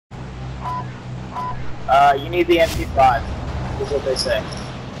You need the MP5, is what they say.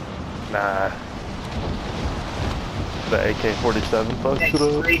 Nah. The AK-47 fucks It it takes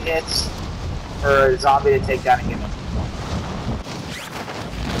up. 3 hits for a zombie to take down a human.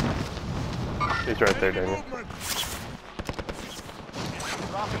 He's right there, Daniel.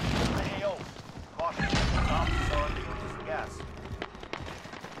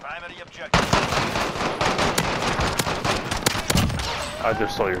 I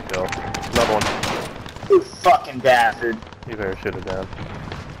just saw your kill. Another one. You fucking bastard. You better shoot it down.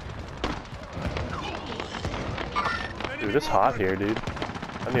 Dude, it's hot here, dude.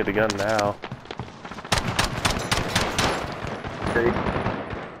 I need a gun now. Agreed.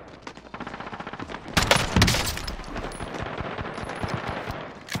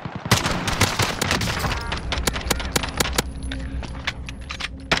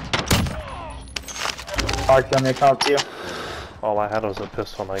 Mark, you want me to come up to you? All I had was a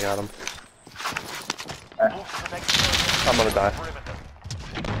pistol and I got him. Okay. I'm gonna die.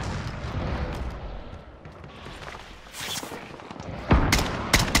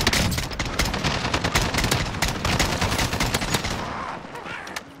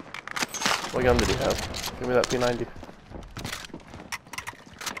 What gun did he have? Give me that P90.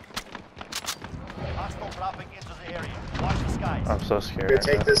 I'm so scared. Here, Right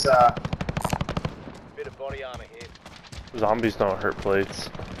take now. this, Bit of body armor here. Zombies don't hurt plates.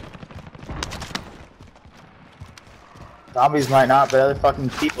 Zombies might not, but other fucking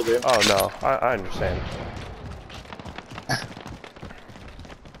people do. Oh no, I understand.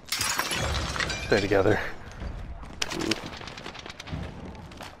 Stay together. Ooh.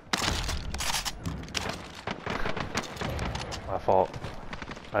 My fault.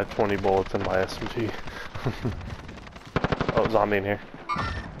 I had 20 bullets in my SMG. Oh, zombie in here.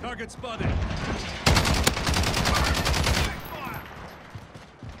 Target spotted.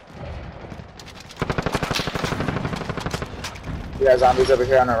 You got zombies over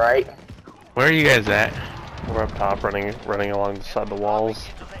here on the right. Where are you guys at? We're up top, running along the side of the walls.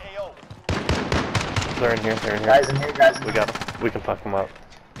 They're in here. They're in here. Guys in here, guys in We here. got them. We can fuck them up.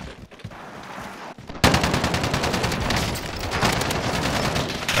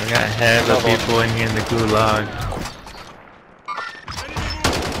 I got hella people in here in the gulag.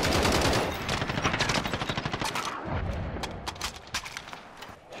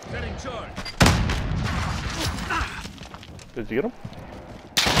 Setting charge. Did you get them?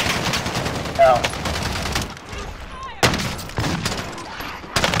 No.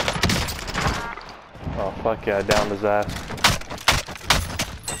 Oh fuck yeah! I downed his ass.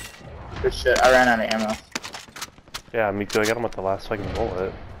 Good shit. I ran out of ammo. Yeah, me too. I got him with the last fucking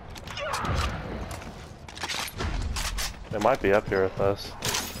bullet. They might be up here with us.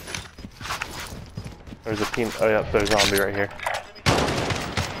 There's a team. Oh yeah, there's a zombie right here.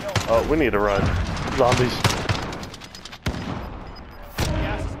 Oh, we need to run. Zombies.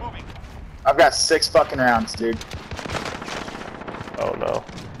 I've got 6 fucking rounds, dude. Oh no.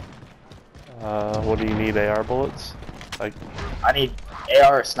 What do you need? AR bullets? Like I need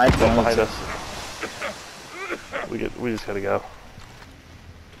AR or sniper. go behind bullets. us. We just gotta go.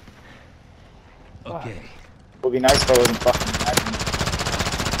 Okay. It would be nice if I wasn't fucking lagging.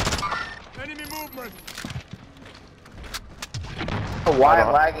 Enemy movement. Oh, why I I'm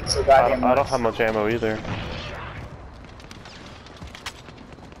don't- lagging so goddamn I don't much? have much ammo either.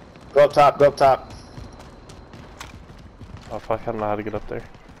 Go up top, go up top. Oh fuck, I don't know how to get up there.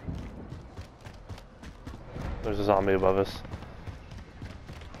 There's a zombie above us.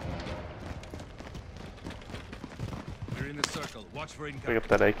 We're in the circle. Watch for Pick incoming. up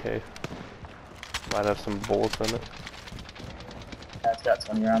that AK. Might have some bullets in it. Yeah, it's got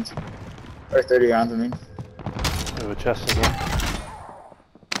 20 rounds. Or 30 rounds, I mean. We have a chest in here.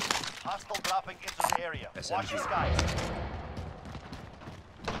 Hostile dropping into the area. Watch your skies.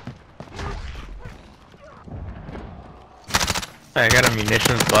 I got a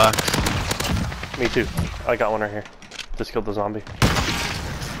munitions box. Me too. I got one right here. Just killed the zombie.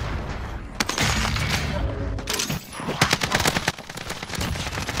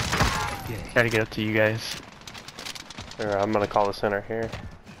 Gotta get up to you guys. Here, I'm gonna call the center here.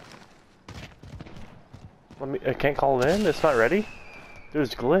 I can't call it in? It's not ready? Dude,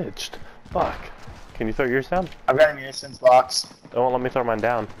 it's glitched. Fuck. Can you throw yours down? I've got a munitions box. They won't let me throw mine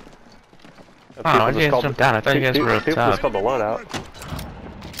down. Oh, why'd you guys jump down? I thought you guys were up People top. just called the loadout.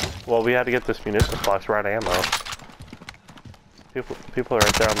 Well, we had to get this munitions box right ammo. People are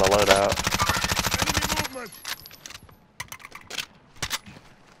right there on the loadout. Enemy movement.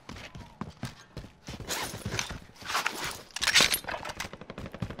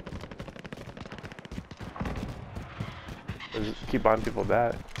 Just keep buying people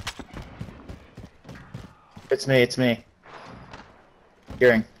back. It's me, it's me.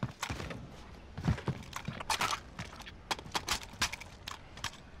 Hearing.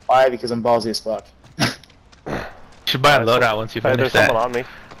 Why? Because I'm ballsy as fuck. You should buy a loadout once you Hey, finish there's that. someone on me.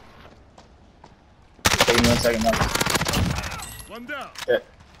 Give me 1 second. No. One down. Shit.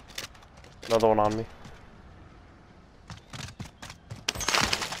 Another one on me.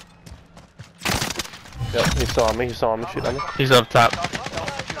 Yep, he saw me. He saw me shoot at me. He's up top.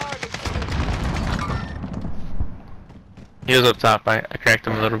 He was up top. I cracked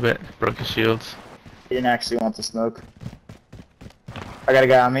him a little bit. Broke his shields. He didn't actually want the smoke. I got a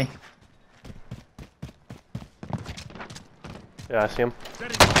guy on me. Yeah, I see him.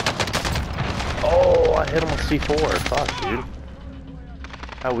 Setting. Oh, I hit him with C4. Fuck, dude.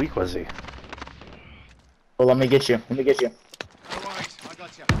 How weak was he? Well, let me get you. Let me get you. Alright, I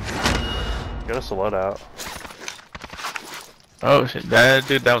got you. Get us a loadout. Oh shit, that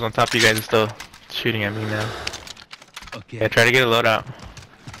dude that was on top of you guys is still shooting at me now. Okay. Yeah, try to get a loadout.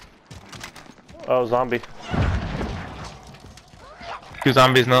 Oh, zombie. 2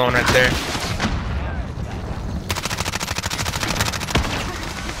 zombies, another one right there.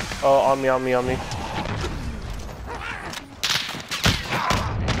 Oh, on me, on me, on me.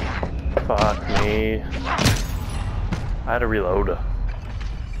 Fuck me. I had to reload.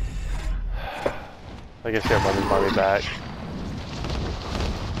 I guess everybody's on me back.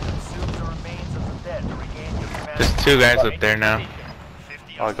 Consume the remains of the dead to regain your command. There's 2 guys up there now.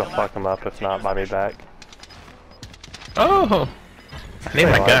 I'll go fuck them up, if not, buy me back. Oh! I need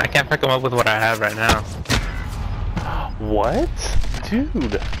Wait, my what? gun. I can't pick them up with what I have right now. What? Dude!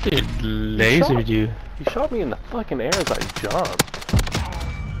 Dude, lasered you. You shot me in the fucking air as I jumped.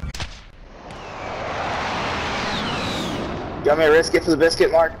 You want me to risk it for the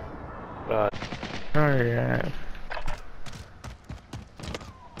biscuit, Mark? Uh, Alright.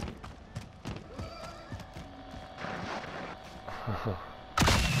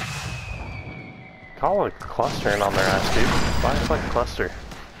 call it clustering on their ass, dude. Why is it like a cluster?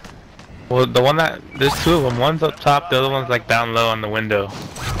 Well, the one that... There's 2 of them. One's up top, the other one's like down low on the window.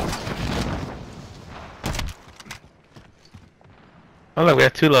 Oh look, we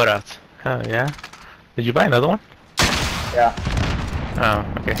have 2 loadouts. Oh yeah? Did you buy another one? Yeah.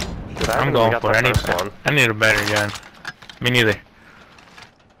 Oh, okay. Dude, I I'm haven't going even got for it. the first one. I need a better gun. Me neither.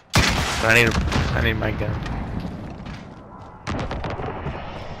 But I need my gun.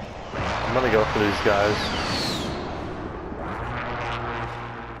 I'm gonna go for these guys.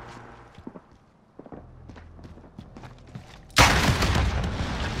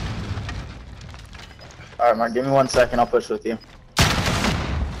 Alright, Mark, give me 1 second. I'll push with you.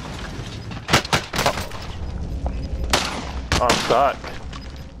 I'm stuck.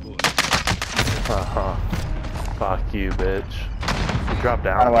 Uh-huh. Fuck you, bitch. You dropped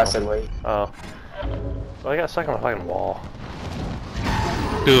down. I don't know why I though. said wait. Oh. Well, I got stuck on a fucking wall.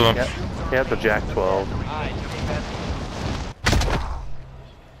 2 of them. Yeah, he had the Jack 12.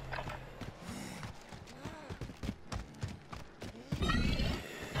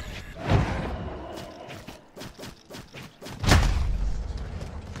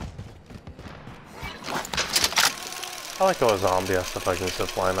 I like how a zombie has to fucking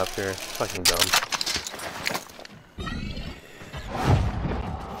zip line up here. It's fucking dumb.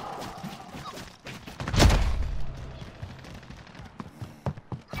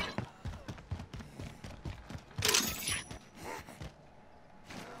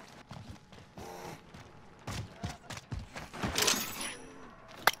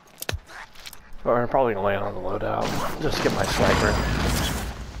 Or I'm probably gonna land on the loadout. Just get my sniper.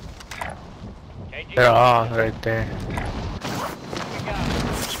 They're all right there.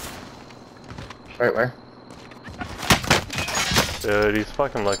 Right where? Dude, he's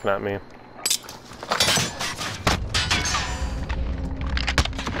fucking looking at me.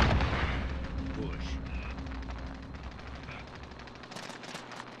 Push.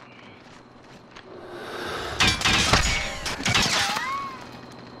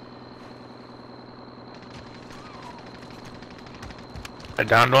 I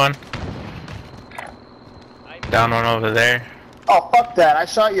downed one. Down one over there. Oh, fuck that. I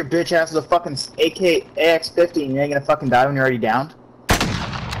shot your bitch ass with a fucking AK AX-50 and you ain't gonna fucking die when you're already downed?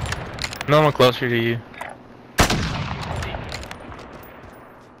 No one closer to you.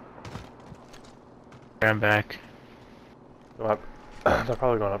 I'm back. Go up. They're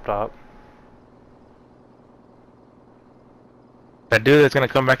probably going up top. That dude that's gonna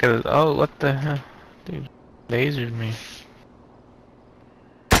come back at oh, what the hell? Dude, lasered me.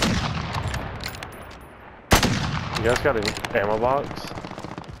 You guys got an ammo box?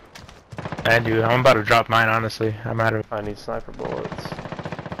 I do. I'm about to drop mine, honestly. I'm out of... I need sniper bullets.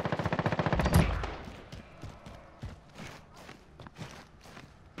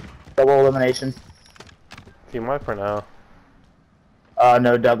 Double elimination. Team wipe or no?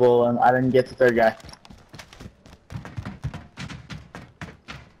 No double, and I didn't get the third guy.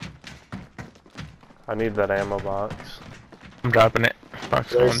 I need that ammo box. I'm dropping it.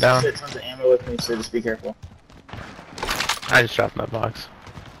 Box There's going down. shit tons of ammo with me, so just be careful. I just dropped my box.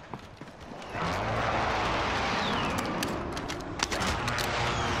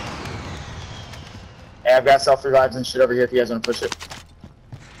 Hey, I've got self-revives and shit over here if you guys want to push it.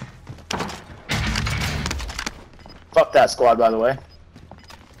 Fuck that squad, by the way.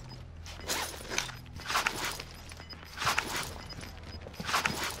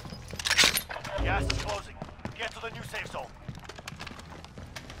 Gas is closing. Get to the new safe zone.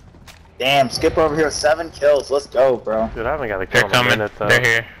 Damn, Skipper over here with 7 kills. Let's go, bro. Dude, I haven't got a They're kill in a coming. minute though. They're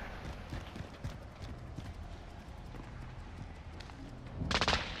here.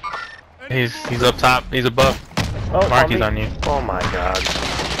 He's up top. He's above. Oh, Mark, he's on you. Oh my god.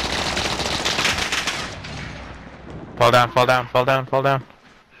 Fall down. Fall down. Fall down. Fall down.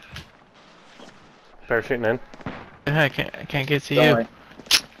 Parachuting in. I can't get to Don't you. worry.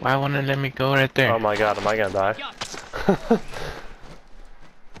 Why won't it let me go right there? Oh my god, am I gonna die? Dude,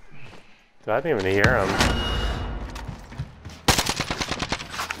 I didn't even hear him.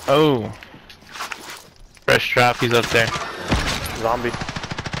 Oh. Fresh drop. He's up there. Zombie.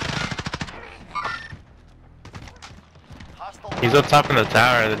 Hostile. He's up top in the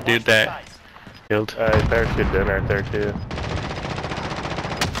tower. The dude that killed. Parachuted in right there too.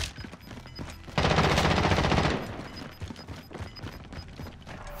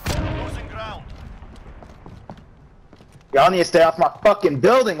 Losing ground. Y'all need to stay off my fucking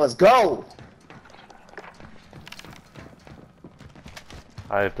building. Let's go.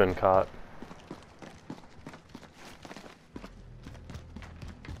 I've been caught.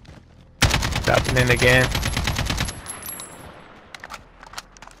 Dropping in again.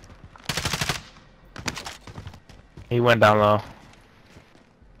 He went down low.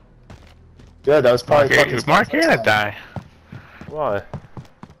 Good, that was probably Mark, you're gonna die. Why?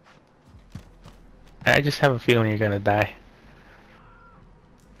 I just have a feeling you're gonna die.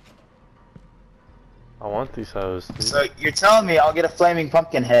 I want these hoes. Dude. So you're telling me I'll get a flaming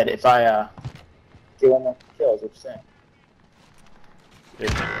pumpkin head if I get one more kill, is what you're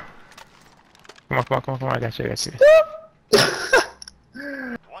saying? Yeah. Come on, I got you,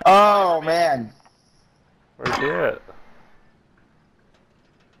 Oh man. Where's he at?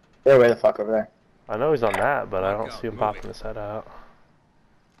 They're way the fuck over there. I know he's on that, but I don't see him popping his head out.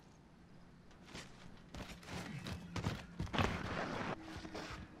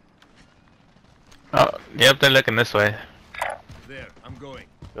 Oh, yep, they're looking this way. There, I'm going.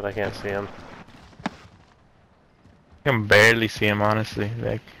 But I can't see him. I can barely see him, honestly.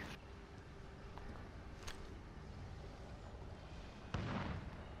 Like,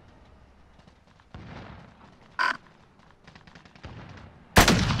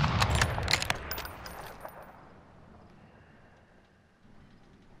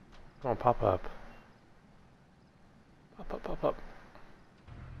 Come on, pop up. Pop up.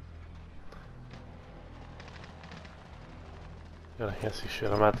 God, I can't see shit.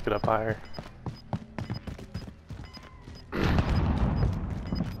 I'm about to get up higher.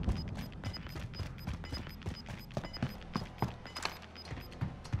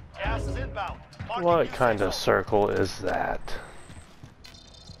 Gas is inbound. Marking What new kind safe of zone. circle is that?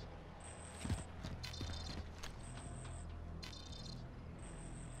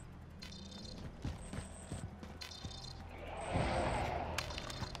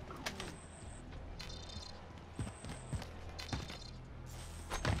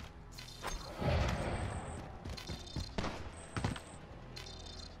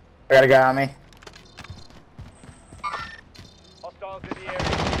 I got a guy on me. Hostiles in the area.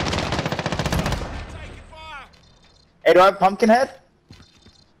 Taking fire! Hey, do I have pumpkin head?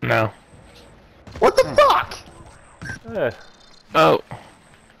 no. What the fuck? Eh, Oh,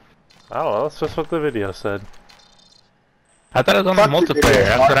 I don't know. That's just what the video said. I thought it was on the Fuck the multiplayer. video,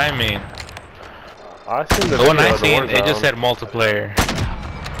 That's Mark. what I mean. I seen the The one video I of the seen, it just Warzone. said multiplayer.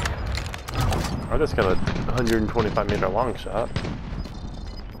 I just got a 125-meter long shot.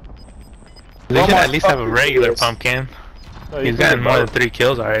 They Oh should my at least have a fucking regular goodness. pumpkin. Oh, you He's can gotten get more than both. 3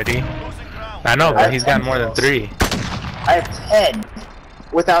 kills already. Losing ground. I know, I but have he's 10 gotten more than kills. 3. I have 10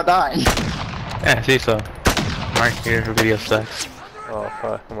 without dying. Yeah, see so. Mark, your video sucks. Oh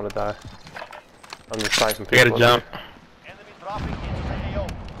fuck, I'm gonna die. I'm just sniping We people. gotta jump. Enemy dropping into the AO.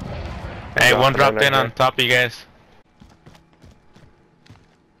 Hey, Dropping one dropped right in on here. top of you guys.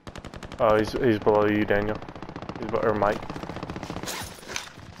 Oh, he's below you, Daniel. Or Mike.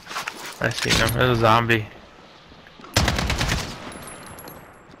 I see him. There's a zombie.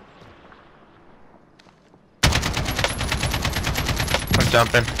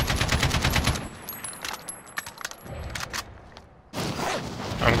 jumping.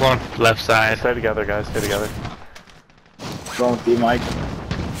 I'm going left side. Stay together, guys. Stay together. Going with you, Mike.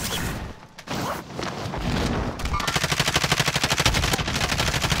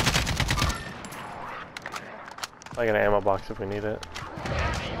 I got an ammo box if we need it.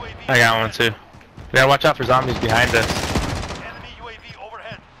 I got one too. We gotta watch out for zombies behind us. Enemy UAV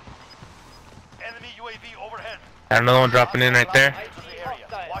overhead. Enemy UAV overhead. Got another one dropping in right there. To the area.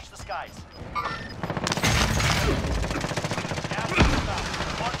 Watch the skies.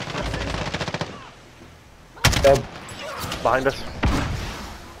 Go. Behind us.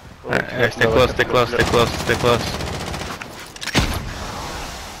 Alright, stay close, stay close, stay close, stay close.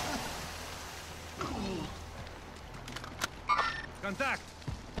 Contact.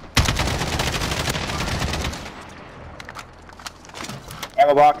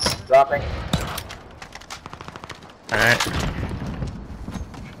 Ammo box, dropping. Alright.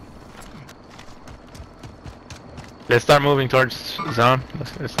 Let's start moving towards zone.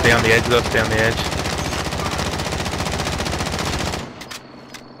 Let's stay on the edge though, stay on the edge.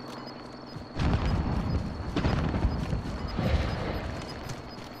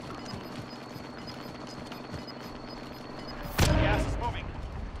 Gas is moving.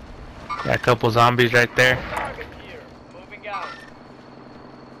 Got a couple zombies right there. Target here. Moving out.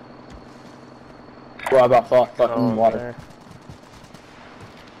 Bro, I about fucking Oh, water. there.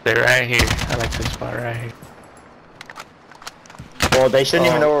 They're right here. I like this spot right here. Well, they shouldn't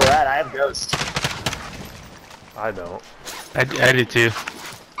even know where we're at. I have ghost. I don't. I did too.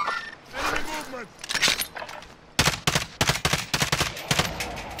 Enemy movement.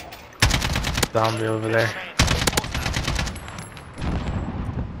 Zombie over there.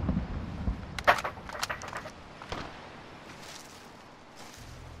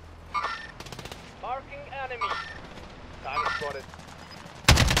 Marking enemy. Target spotted.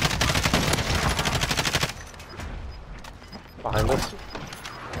 Behind us.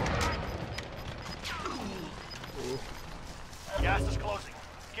 Gas is closing.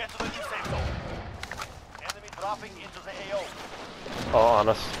 Get to the new safe zone. Enemy dropping into the AO. Oh, on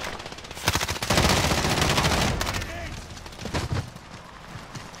us.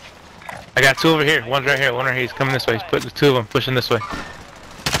 I got two over here. One's right here. One right here. He's coming this way. He's putting two of them pushing this way.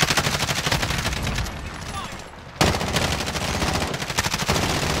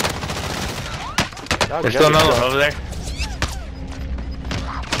 God, There's we still gotta another go. one over there.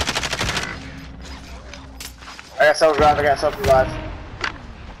 I got self drive, I got self revive.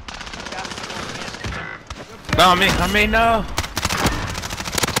 No, I mean, no.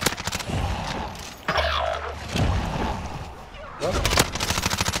 Your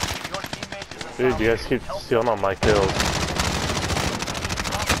teammate is a Dude, you guys keep stealing on my kills.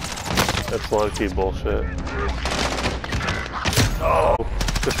 That's low-key bullshit. Oh!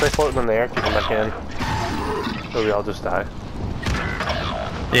 Just stay floating in the air, keep them back in. So we all just die.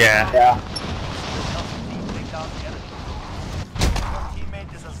 Yeah. Yeah. Take down the enemy. Your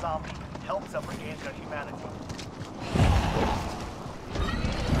teammate is a zombie. Help them regain their humanity.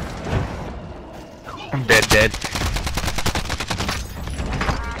 I'm dead.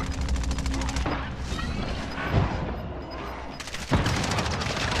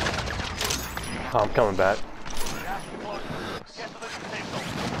 Oh, I'm coming back. Gas is closing. Get to the new safe zone.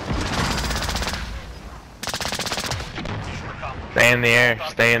 Stay in the air.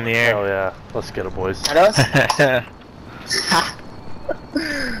 Stay in the air. Hell yeah. Let's get it, boys. At us?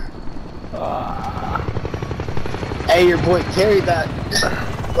 Hey, your boy carried that.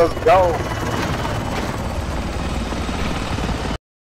 Let's go.